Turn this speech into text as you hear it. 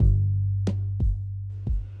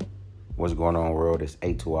What's going on, world? It's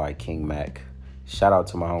A2I King Mac. Shout out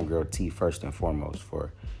to my homegirl T first and foremost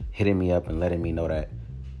for hitting me up and letting me know that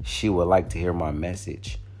she would like to hear my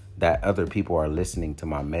message, that other people are listening to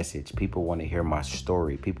my message. People want to hear my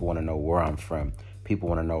story. People want to know where I'm from. People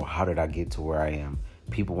want to know how did I get to where I am.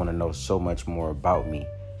 People want to know so much more about me.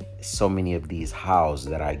 So many of these hows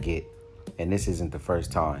that I get. And this isn't the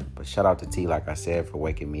first time. But shout out to T, like I said, for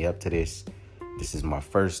waking me up to this. This is my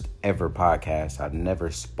first ever podcast. I've never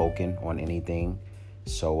spoken on anything.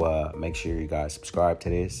 So make sure you guys subscribe to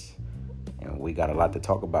this. And we got a lot to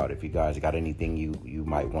talk about. If you guys got anything you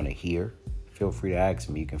might want to hear, feel free to ask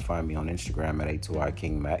me. You can find me on Instagram at A2I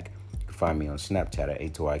King Mac. You can find me on Snapchat at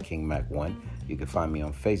A2I King Mac 1. You can find me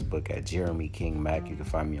on Facebook at Jeremy King Mac. You can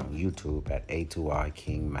find me on YouTube at A2I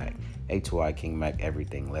King Mac. A2I King Mac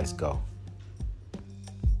everything. Let's go.